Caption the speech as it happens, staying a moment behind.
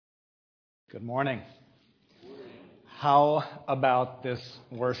Good morning. How about this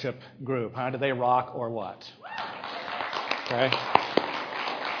worship group? Do they rock or what? Okay.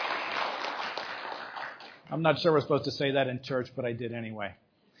 I'm not sure we're supposed to say that in church, but I did anyway.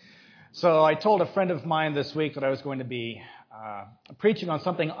 So I told a friend of mine this week that I was going to be preaching on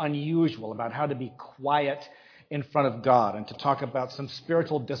something unusual about how to be quiet in front of God and to talk about some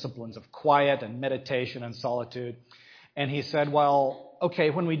spiritual disciplines of quiet and meditation and solitude. And he said, well, okay,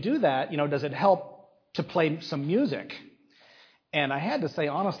 when we do that, does it help to play some music? And I had to say,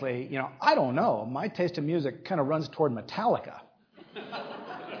 honestly, I don't know. My taste in music kind of runs toward Metallica.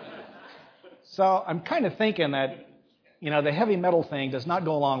 So I'm kind of thinking that, the heavy metal thing does not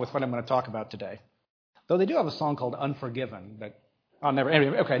go along with what I'm going to talk about today. Though they do have a song called Unforgiven.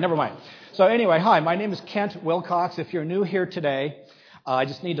 Never mind. So anyway, hi, my name is Kent Wilcox. If you're new here today, I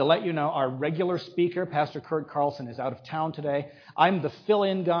just need to let you know our regular speaker, Pastor Kurt Carlson, is out of town today. I'm the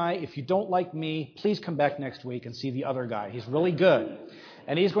fill-in guy. If you don't like me, please come back next week and see the other guy. He's really good.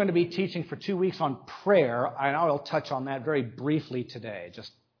 And he's going to be teaching for 2 weeks on prayer, and I'll touch on that very briefly today,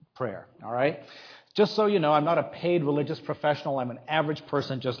 just prayer, all right? Just so you know, I'm not a paid religious professional. I'm an average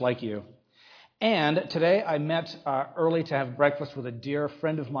person just like you. And today I met early to have breakfast with a dear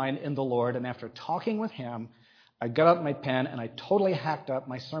friend of mine in the Lord, and after talking with him, I got out my pen and I totally hacked up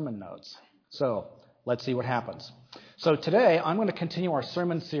my sermon notes. So let's see what happens. So today I'm going to continue our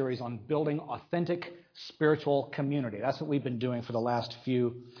sermon series on building authentic spiritual community. That's what we've been doing for the last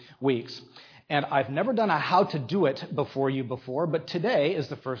few weeks. And I've never done a how to do it before, but today is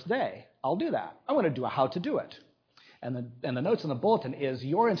the first day. I'll do that. I'm going to do a how to do it. And the notes in the bulletin is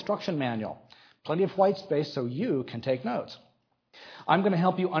your instruction manual. Plenty of white space so you can take notes. I'm going to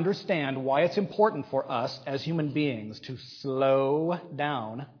help you understand why it's important for us as human beings to slow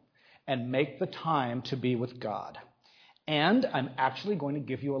down and make the time to be with God. And I'm actually going to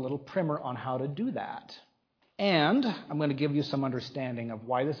give you a little primer on how to do that. And I'm going to give you some understanding of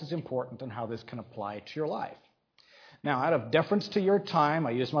why this is important and how this can apply to your life. Now, out of deference to your time,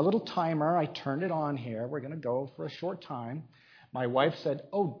 I used my little timer. I turned it on here. We're going to go for a short time. My wife said,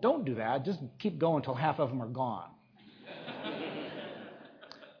 oh, don't do that. Just keep going until half of them are gone.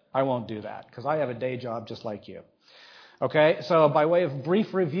 I won't do that because I have a day job just like you. Okay, so by way of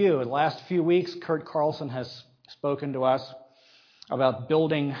brief review, in the last few weeks, Kurt Carlson has spoken to us about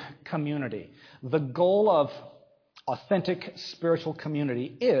building community. The goal of authentic spiritual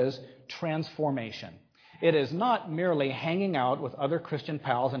community is transformation. It is not merely hanging out with other Christian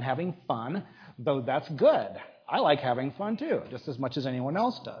pals and having fun, though that's good. I like having fun too, just as much as anyone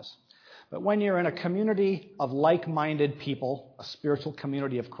else does. But when you're in a community of like-minded people, a spiritual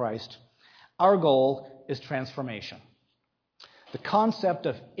community of Christ, our goal is transformation. The concept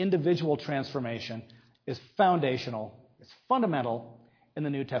of individual transformation is foundational, it's fundamental in the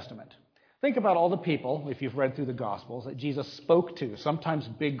New Testament. Think about all the people, if you've read through the Gospels, that Jesus spoke to, sometimes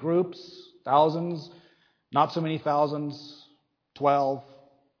big groups, thousands, not so many thousands, 12,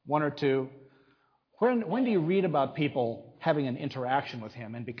 1 or 2. When do you read about people having an interaction with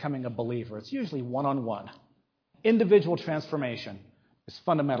him and becoming a believer? It's usually one-on-one. Individual transformation is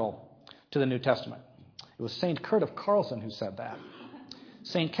fundamental to the New Testament. It was St. Kurt of Carlson who said that.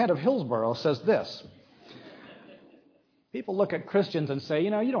 St. Kent of Hillsborough says this. People look at Christians and say, you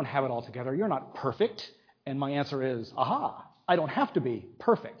don't have it all together. You're not perfect. And my answer is, I don't have to be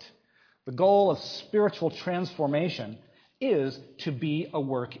perfect. The goal of spiritual transformation is to be a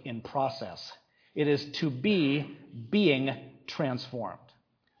work in process. It is to be being transformed.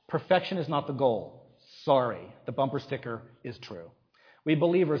 Perfection is not the goal. Sorry, the bumper sticker is true. We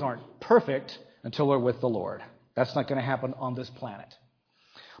believers aren't perfect until we're with the Lord. That's not going to happen on this planet.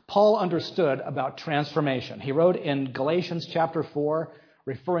 Paul understood about transformation. He wrote in Galatians chapter 4,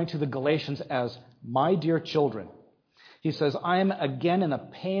 referring to the Galatians as my dear children. He says, I am again in the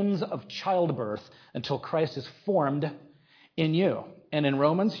pains of childbirth until Christ is formed in you. And in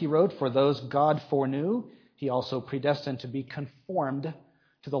Romans, he wrote, for those God foreknew, he also predestined to be conformed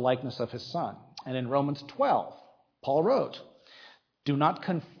to the likeness of his Son. And in Romans 12, Paul wrote, do not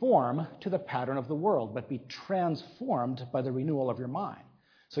conform to the pattern of the world, but be transformed by the renewal of your mind.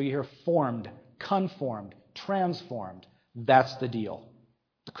 So you hear formed, conformed, transformed. That's the deal.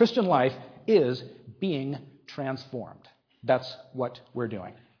 The Christian life is being transformed. That's what we're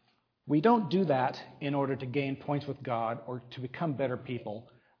doing. We don't do that in order to gain points with God or to become better people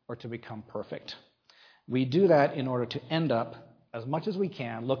or to become perfect. We do that in order to end up, as much as we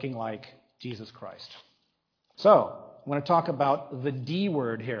can, looking like Jesus Christ. So, I want to talk about the D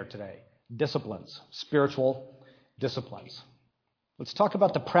word here today, disciplines, spiritual disciplines. Let's talk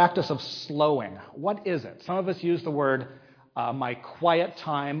about the practice of slowing. What is it? Some of us use the word my quiet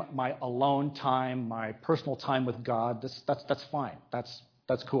time, my alone time, my personal time with God. That's fine.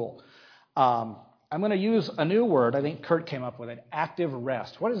 That's cool. I'm going to use a new word. I think Kurt came up with it, active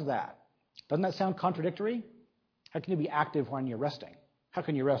rest. What is that? Doesn't that sound contradictory? How can you be active when you're resting? How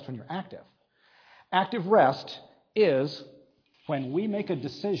can you rest when you're active? Active rest is when we make a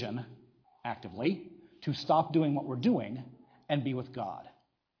decision actively to stop doing what we're doing and be with God.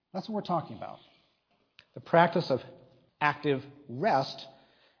 That's what we're talking about. The practice of active rest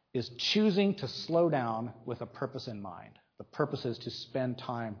is choosing to slow down with a purpose in mind. The purpose is to spend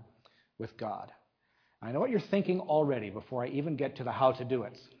time with God. I know what you're thinking already before I even get to the how to do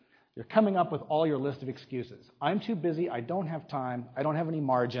it. You're coming up with all your list of excuses. I'm too busy, I don't have time, I don't have any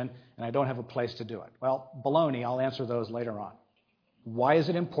margin, and I don't have a place to do it. Well, baloney, I'll answer those later on. Why is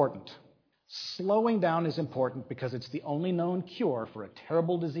it important? Slowing down is important because it's the only known cure for a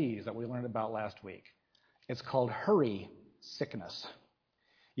terrible disease that we learned about last week. It's called hurry sickness.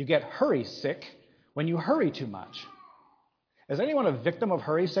 You get hurry sick when you hurry too much. Is anyone a victim of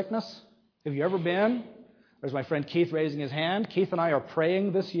hurry sickness? Have you ever been? There's my friend Keith raising his hand. Keith and I are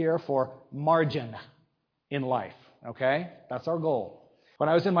praying this year for margin in life, okay? That's our goal. When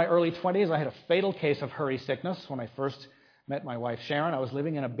I was in my early 20s, I had a fatal case of hurry sickness when I first met my wife Sharon. I was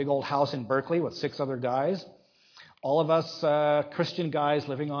living in a big old house in Berkeley with 6 other guys. All of us Christian guys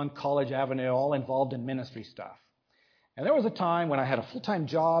living on College Avenue, all involved in ministry stuff. And there was a time when I had a full-time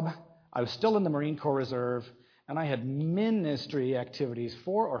job, I was still in the Marine Corps Reserve, and I had ministry activities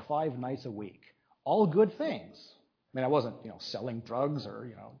 4 or 5 nights a week. All good things. I mean, I wasn't, selling drugs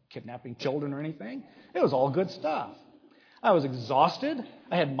or, kidnapping children or anything. It was all good stuff. I was exhausted.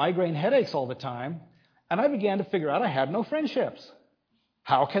 I had migraine headaches all the time. And I began to figure out I had no friendships.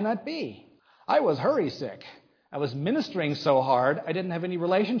 How can that be? I was hurry sick. I was ministering so hard, I didn't have any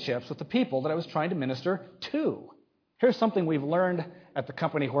relationships with the people that I was trying to minister to. Here's something we've learned at the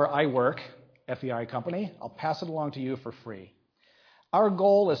company where I work, FEI Company. I'll pass it along to you for free. Our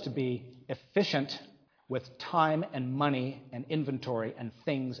goal is to be efficient with time and money and inventory and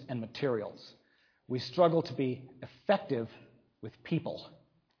things and materials. We struggle to be effective with people.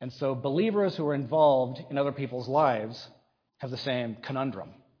 And so believers who are involved in other people's lives have the same conundrum.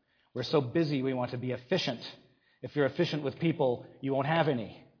 We're so busy, we want to be efficient. If you're efficient with people, you won't have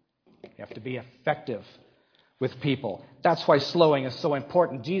any. You have to be effective with people. That's why slowing is so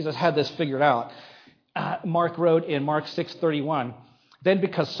important. Jesus had this figured out. Mark wrote in Mark 6:31, "Then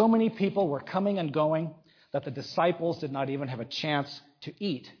because so many people were coming and going that the disciples did not even have a chance to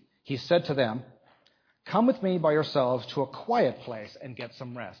eat, he said to them, 'Come with me by yourselves to a quiet place and get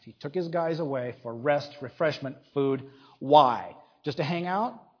some rest.'" He took his guys away for rest, refreshment, food. Why? Just to hang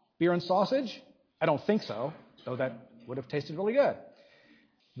out? Beer and sausage? I don't think so, though that would have tasted really good.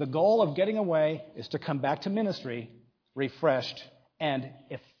 The goal of getting away is to come back to ministry refreshed and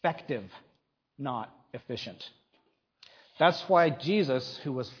effective, not efficient. That's why Jesus,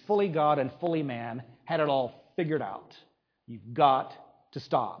 who was fully God and fully man, had it all figured out. You've got to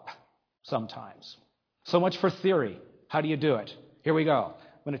stop sometimes. So much for theory. How do you do it? Here we go.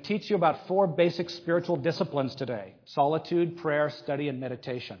 I'm going to teach you about 4 basic spiritual disciplines today: solitude, prayer, study, and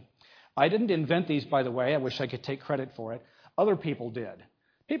meditation. I didn't invent these, by the way. I wish I could take credit for it. Other people did.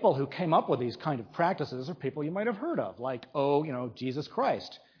 People who came up with these kind of practices are people you might have heard of, like, Jesus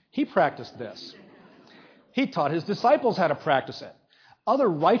Christ. He practiced this. He taught his disciples how to practice it. Other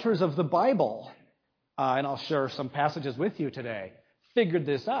writers of the Bible, and I'll share some passages with you today, figured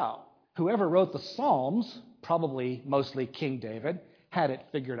this out. Whoever wrote the Psalms, probably mostly King David, had it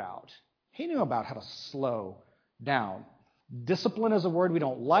figured out. He knew about how to slow down. Discipline is a word we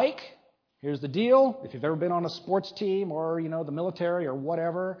don't like. Here's the deal. If you've ever been on a sports team or, the military or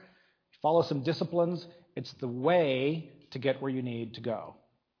whatever, follow some disciplines. It's the way to get where you need to go.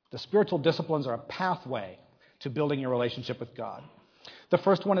 The spiritual disciplines are a pathway to building your relationship with God. The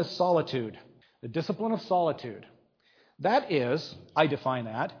first one is solitude. The discipline of solitude. That is, I define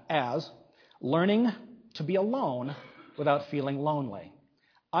that as learning to be alone without feeling lonely.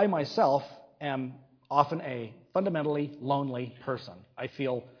 I myself am often a fundamentally lonely person. I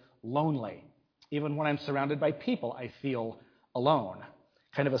feel lonely. Even when I'm surrounded by people, I feel alone.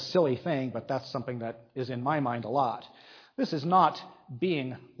 Kind of a silly thing, but that's something that is in my mind a lot. This is not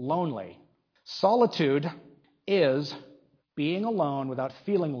being lonely. Solitude is being alone without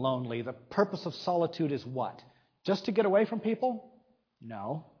feeling lonely. The purpose of solitude is what? Just to get away from people?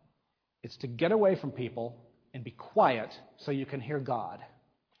 No. It's to get away from people and be quiet so you can hear God.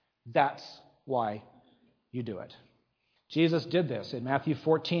 That's why you do it. Jesus did this in Matthew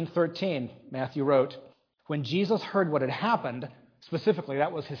 14:13. Matthew wrote, when Jesus heard what had happened, specifically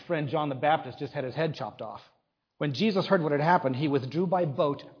that was his friend John the Baptist just had his head chopped off. When Jesus heard what had happened, he withdrew by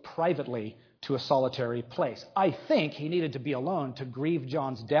boat privately to a solitary place. I think he needed to be alone to grieve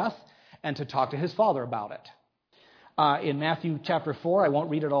John's death and to talk to his Father about it. In Matthew chapter 4, I won't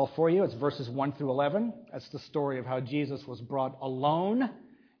read it all for you. It's verses 1 through 11. That's the story of how Jesus was brought alone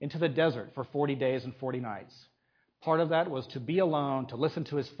into the desert for 40 days and 40 nights. Part of that was to be alone, to listen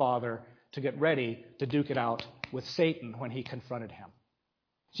to his Father, to get ready to duke it out with Satan when he confronted him.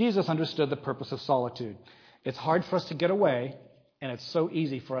 Jesus understood the purpose of solitude. It's hard for us to get away, and it's so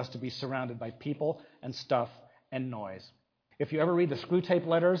easy for us to be surrounded by people and stuff and noise. If you ever read the Screwtape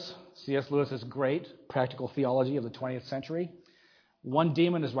Letters, C.S. Lewis's great practical theology of the 20th century, one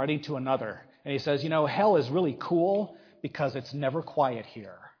demon is writing to another, and he says, hell is really cool because it's never quiet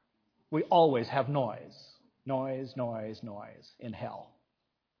here. We always have noise. Noise, noise, noise in hell.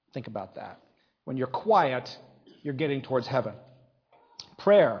 Think about that. When you're quiet, you're getting towards heaven.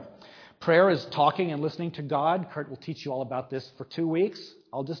 Prayer. Prayer is talking and listening to God. Kurt will teach you all about this for 2 weeks.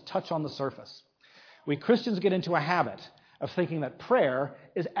 I'll just touch on the surface. We Christians get into a habit of thinking that prayer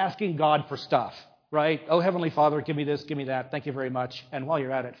is asking God for stuff, right? Oh, Heavenly Father, give me this, give me that, thank you very much. And while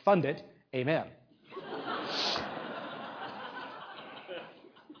you're at it, fund it. Amen.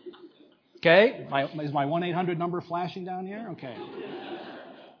 Okay? Is my 1-800 number flashing down here? Okay.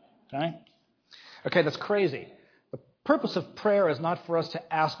 Okay, that's crazy. The purpose of prayer is not for us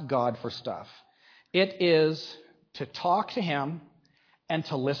to ask God for stuff. It is to talk to him and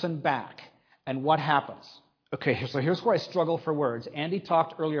to listen back. And what happens? Okay, so here's where I struggle for words. Andy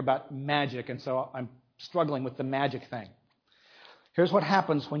talked earlier about magic, and so I'm struggling with the magic thing. Here's what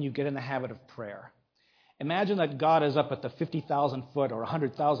happens when you get in the habit of prayer. Imagine that God is up at the 50,000 foot or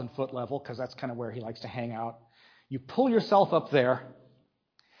 100,000 foot level, because that's kind of where he likes to hang out. You pull yourself up there,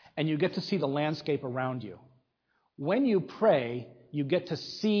 and you get to see the landscape around you. When you pray, you get to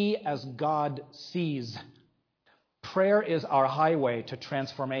see as God sees. Prayer is our highway to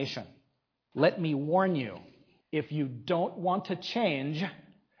transformation. Let me warn you, if you don't want to change,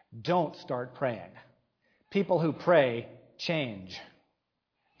 don't start praying. People who pray change.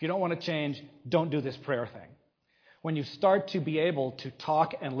 If you don't want to change, don't do this prayer thing. When you start to be able to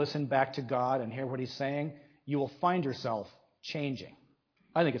talk and listen back to God and hear what he's saying, you will find yourself changing.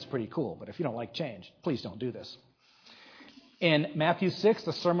 I think it's pretty cool, but if you don't like change, please don't do this. In Matthew 6,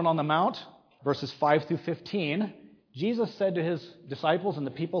 the Sermon on the Mount, verses 5 through 15, Jesus said to his disciples and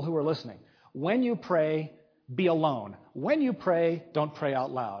the people who were listening, when you pray, be alone. When you pray, don't pray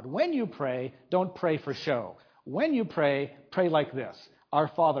out loud. When you pray, don't pray for show. When you pray, pray like this, our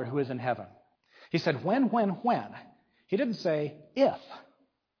Father who is in heaven. He said, when. He didn't say, if.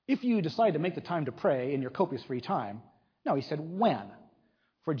 If you decide to make the time to pray in your copious free time. No, he said, when.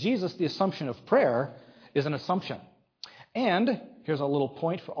 For Jesus, the assumption of prayer is an assumption. And here's a little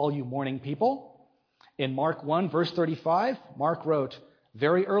point for all you morning people. In Mark 1, verse 35, Mark wrote,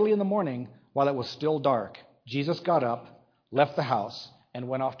 very early in the morning, while it was still dark, Jesus got up, left the house, and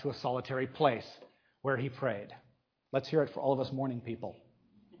went off to a solitary place where he prayed. Let's hear it for all of us morning people.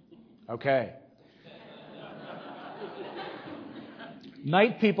 Okay.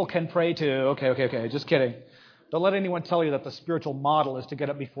 Night people can pray too. Okay. Just kidding. Don't let anyone tell you that the spiritual model is to get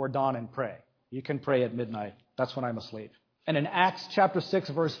up before dawn and pray. You can pray at midnight. That's when I'm asleep. And in Acts chapter 6,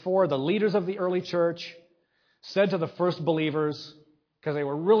 verse 4, the leaders of the early church said to the first believers, because they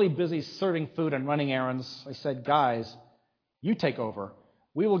were really busy serving food and running errands, they said, guys, you take over.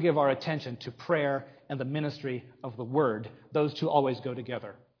 We will give our attention to prayer and the ministry of the Word. Those two always go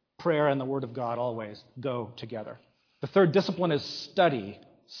together. Prayer and the Word of God always go together. The third discipline is study.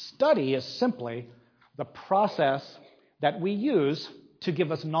 Study is simply the process that we use to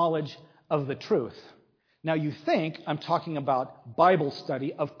give us knowledge of the truth. Now, you think I'm talking about Bible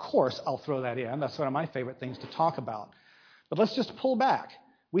study. Of course, I'll throw that in. That's one of my favorite things to talk about. But let's just pull back.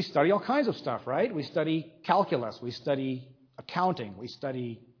 We study all kinds of stuff, right? We study calculus. We study accounting. We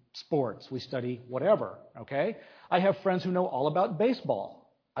study sports. We study whatever, okay? I have friends who know all about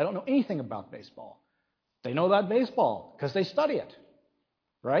baseball. I don't know anything about baseball. They know about baseball because they study it,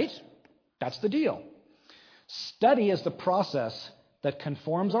 right? That's the deal. Study is the process that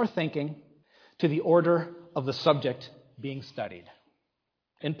conforms our thinking to the order of the subject being studied.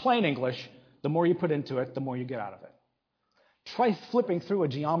 In plain English, the more you put into it, the more you get out of it. Try flipping through a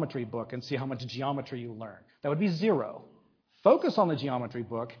geometry book and see how much geometry you learn. That would be 0. Focus on the geometry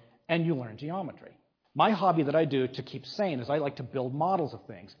book and you learn geometry. My hobby that I do to keep sane is I like to build models of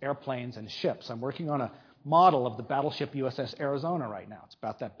things, airplanes and ships. I'm working on a model of the battleship USS Arizona right now. It's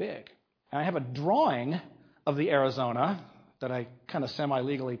about that big. And I have a drawing of the Arizona that I kind of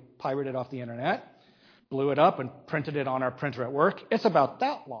semi-legally pirated off the internet, blew it up and printed it on our printer at work. It's about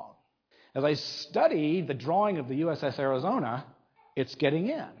that long. As I study the drawing of the USS Arizona, it's getting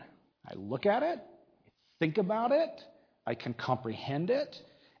in. I look at it, think about it, I can comprehend it,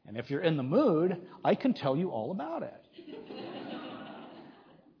 and if you're in the mood, I can tell you all about it.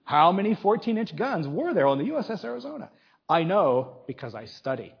 How many 14-inch guns were there on the USS Arizona? I know because I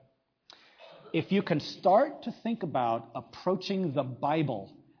study. If you can start to think about approaching the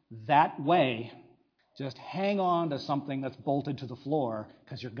Bible that way, just hang on to something that's bolted to the floor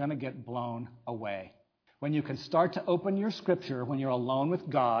because you're going to get blown away. When you can start to open your scripture when you're alone with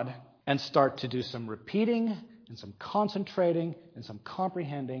God and start to do some repeating and some concentrating and some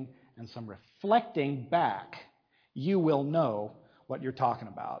comprehending and some reflecting back, you will know what you're talking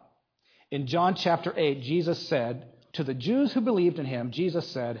about. In John chapter 8, Jesus said, to the Jews who believed in him, Jesus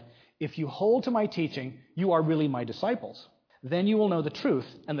said, if you hold to my teaching, you are really my disciples. Then you will know the truth,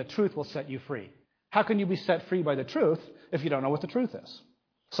 and the truth will set you free. How can you be set free by the truth if you don't know what the truth is?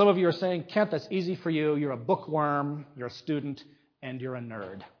 Some of you are saying, Kent, that's easy for you. You're a bookworm, you're a student, and you're a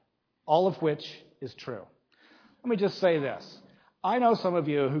nerd. All of which is true. Let me just say this. I know some of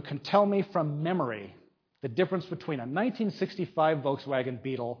you who can tell me from memory the difference between a 1965 Volkswagen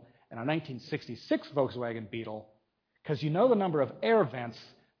Beetle and a 1966 Volkswagen Beetle because you know the number of air vents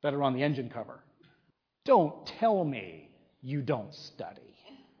that are on the engine cover. Don't tell me you don't study.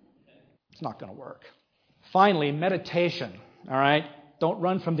 It's not going to work. Finally, meditation, all right? Don't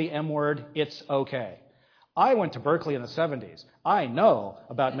run from the M word. It's okay. I went to Berkeley in the 70s. I know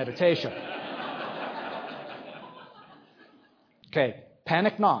about meditation. Okay,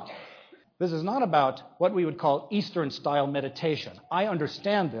 panic not. This is not about what we would call Eastern-style meditation. I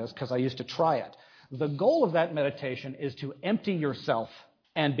understand this because I used to try it. The goal of that meditation is to empty yourself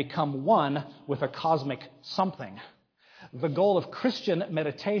and become one with a cosmic something. The goal of Christian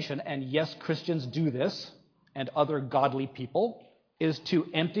meditation, and yes, Christians do this, and other godly people, is to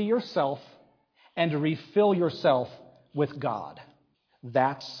empty yourself and refill yourself with God.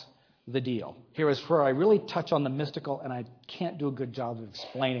 That's the deal. Here is where I really touch on the mystical, and I can't do a good job of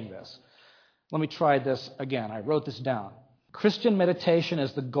explaining this. Let me try this again. I wrote this down. Christian meditation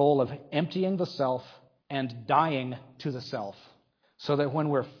is the goal of emptying the self and dying to the self, so that when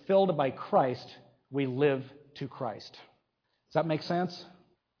we're filled by Christ, we live to Christ. Does that make sense?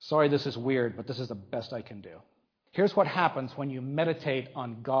 Sorry, this is weird, but this is the best I can do. Here's what happens when you meditate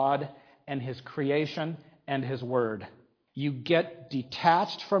on God and His creation and His Word. You get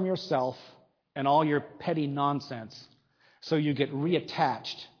detached from yourself and all your petty nonsense, so you get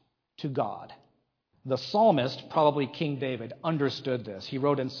reattached to God. The psalmist, probably King David, understood this. He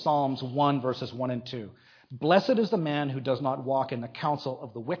wrote in Psalms 1, verses 1 and 2, blessed is the man who does not walk in the counsel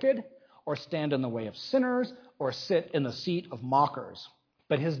of the wicked, or stand in the way of sinners, or sit in the seat of mockers.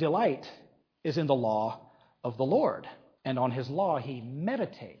 But his delight is in the law of the Lord, and on his law he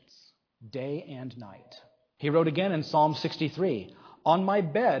meditates day and night. He wrote again in Psalm 63, on my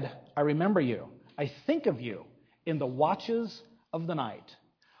bed I remember you. I think of you in the watches of the night.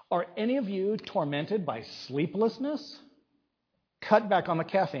 Are any of you tormented by sleeplessness? Cut back on the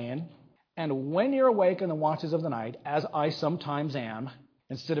caffeine, and when you're awake in the watches of the night, as I sometimes am,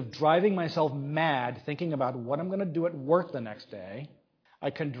 instead of driving myself mad thinking about what I'm going to do at work the next day, I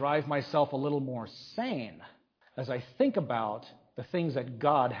can drive myself a little more sane as I think about the things that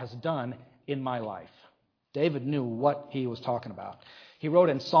God has done in my life. David knew what he was talking about. He wrote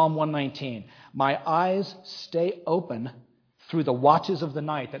in Psalm 119, my eyes stay open through the watches of the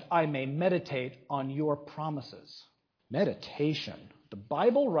night that I may meditate on your promises. Meditation. The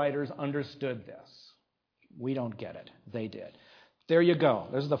Bible writers understood this. We don't get it. They did. There you go.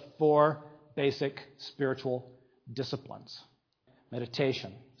 Those are the 4 basic spiritual disciplines.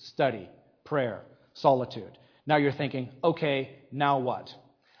 Meditation, study, prayer, solitude. Now you're thinking, okay, now what?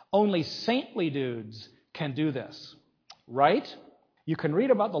 Only saintly dudes can do this, right? You can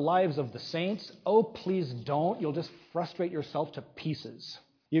read about the lives of the saints. Oh, please don't. You'll just frustrate yourself to pieces.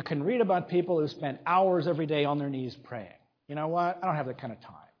 You can read about people who spend hours every day on their knees praying. You know what? I don't have that kind of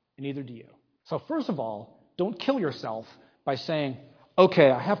time, and neither do you. So first of all, don't kill yourself by saying,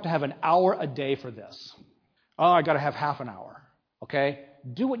 okay, I have to have an hour a day for this. Oh, I got to have half an hour. Okay?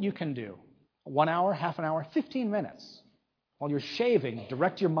 Do what you can do. 1 hour, half an hour, 15 minutes. While you're shaving,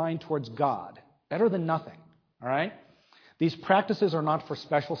 direct your mind towards God. Better than nothing. All right? These practices are not for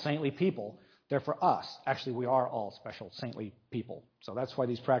special saintly people. They're for us. Actually, we are all special saintly people. So that's why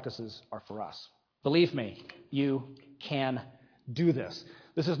these practices are for us. Believe me, you can do this.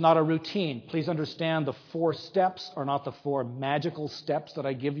 This is not a routine. Please understand the 4 steps are not the 4 magical steps that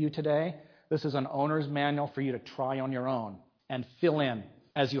I give you today. This is an owner's manual for you to try on your own and fill in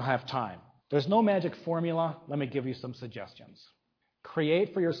as you have time. There's no magic formula. Let me give you some suggestions.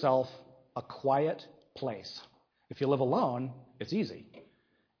 Create for yourself a quiet place. If you live alone, it's easy.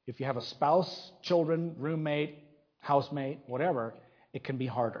 If you have a spouse, children, roommate, housemate, whatever, it can be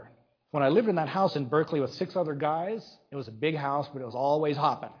harder. When I lived in that house in Berkeley with 6 other guys, it was a big house, but it was always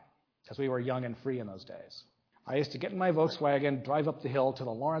hopping because we were young and free in those days. I used to get in my Volkswagen, drive up the hill to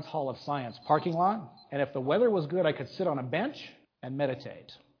the Lawrence Hall of Science parking lot, and if the weather was good, I could sit on a bench and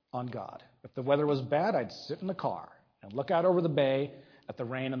meditate on God. If the weather was bad, I'd sit in the car and look out over the bay at the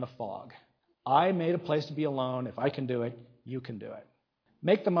rain and the fog. I made a place to be alone. If I can do it, you can do it.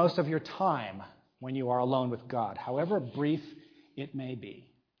 Make the most of your time when you are alone with God, however brief it may be.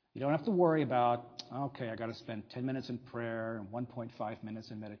 You don't have to worry about, okay, I got to spend 10 minutes in prayer and 1.5 minutes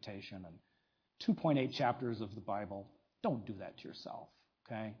in meditation and 2.8 chapters of the Bible. Don't do that to yourself,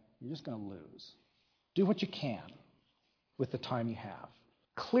 okay? You're just going to lose. Do what you can with the time you have.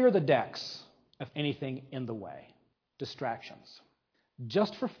 Clear the decks of anything in the way. Distractions.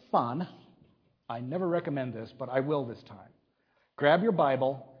 Just for fun, I never recommend this, but I will this time. Grab your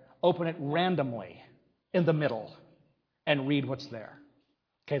Bible, open it randomly in the middle, and read what's there.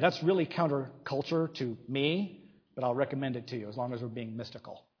 Okay, that's really counterculture to me, but I'll recommend it to you as long as we're being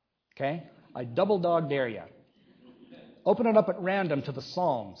mystical. Okay? I double dog dare you. Open it up at random to the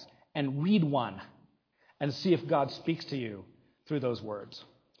Psalms and read one and see if God speaks to you through those words.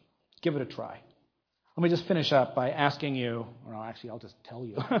 Give it a try. Let me just finish up by asking you, or actually I'll just tell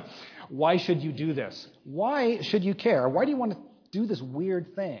you, why should you do this? Why should you care? Why do you want to do this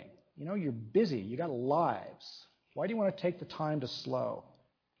weird thing? You know, you're busy. You got lives. Why do you want to take the time to slow?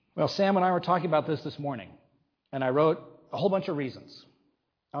 Well, Sam and I were talking about this morning, and I wrote a whole bunch of reasons.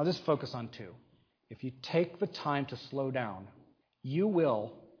 I'll just focus on 2. If you take the time to slow down, you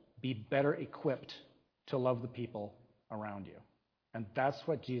will be better equipped to love the people around you. And that's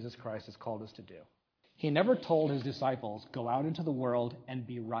what Jesus Christ has called us to do. He never told his disciples, go out into the world and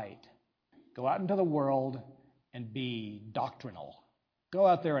be right. Go out into the world and be doctrinal. Go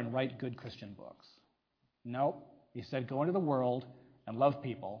out there and write good Christian books. Nope. He said, go into the world and love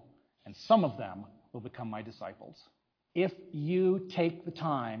people, and some of them will become my disciples. If you take the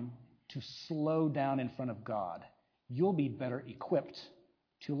time to slow down in front of God, you'll be better equipped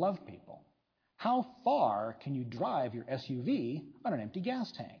to love people. How far can you drive your SUV on an empty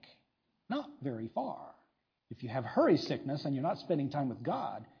gas tank? Not very far. If you have hurry sickness and you're not spending time with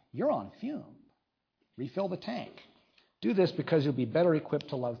God, you're on fume. Refill the tank. Do this because you'll be better equipped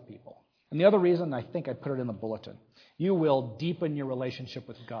to love people. And the other reason, I think I put it in the bulletin, you will deepen your relationship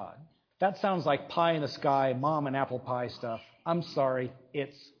with God. That sounds like pie in the sky, mom and apple pie stuff. I'm sorry,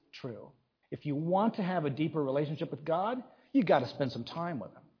 it's true. If you want to have a deeper relationship with God, you've got to spend some time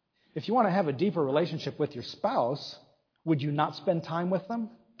with him. If you want to have a deeper relationship with your spouse, would you not spend time with them?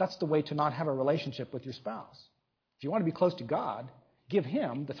 That's the way to not have a relationship with your spouse. If you want to be close to God, give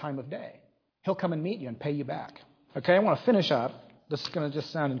him the time of day. He'll come and meet you and pay you back. Okay, I want to finish up. This is going to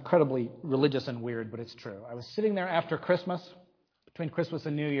just sound incredibly religious and weird, but it's true. I was sitting there after Christmas, between Christmas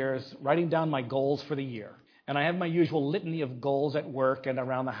and New Year's, writing down my goals for the year. And I have my usual litany of goals at work and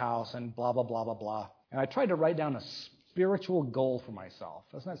around the house and blah, blah, blah, blah, blah. And I tried to write down a spiritual goal for myself.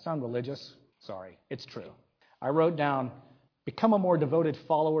 Doesn't that sound religious? Sorry, it's true. I wrote down, become a more devoted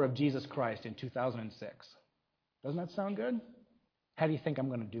follower of Jesus Christ in 2006. Doesn't that sound good? How do you think I'm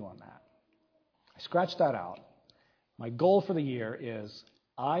going to do on that? I scratched that out. My goal for the year is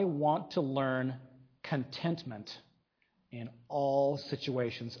I want to learn contentment in all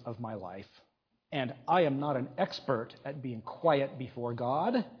situations of my life. And I am not an expert at being quiet before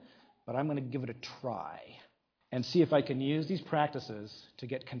God, but I'm going to give it a try and see if I can use these practices to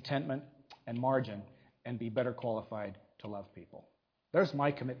get contentment and margin and be better qualified to love people. There's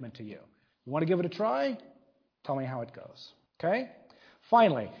my commitment to you. You want to give it a try? Tell me how it goes. Okay?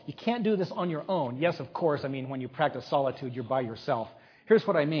 Finally, you can't do this on your own. Yes, of course, when you practice solitude, you're by yourself. Here's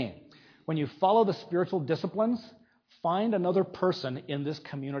what I mean. When you follow the spiritual disciplines, find another person in this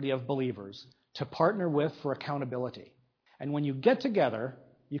community of believers to partner with for accountability. And when you get together,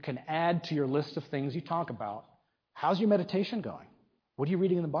 you can add to your list of things you talk about. How's your meditation going? What are you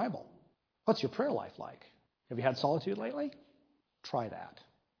reading in the Bible? What's your prayer life like? Have you had solitude lately? Try that.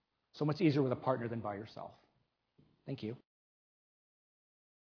 So much easier with a partner than by yourself. Thank you.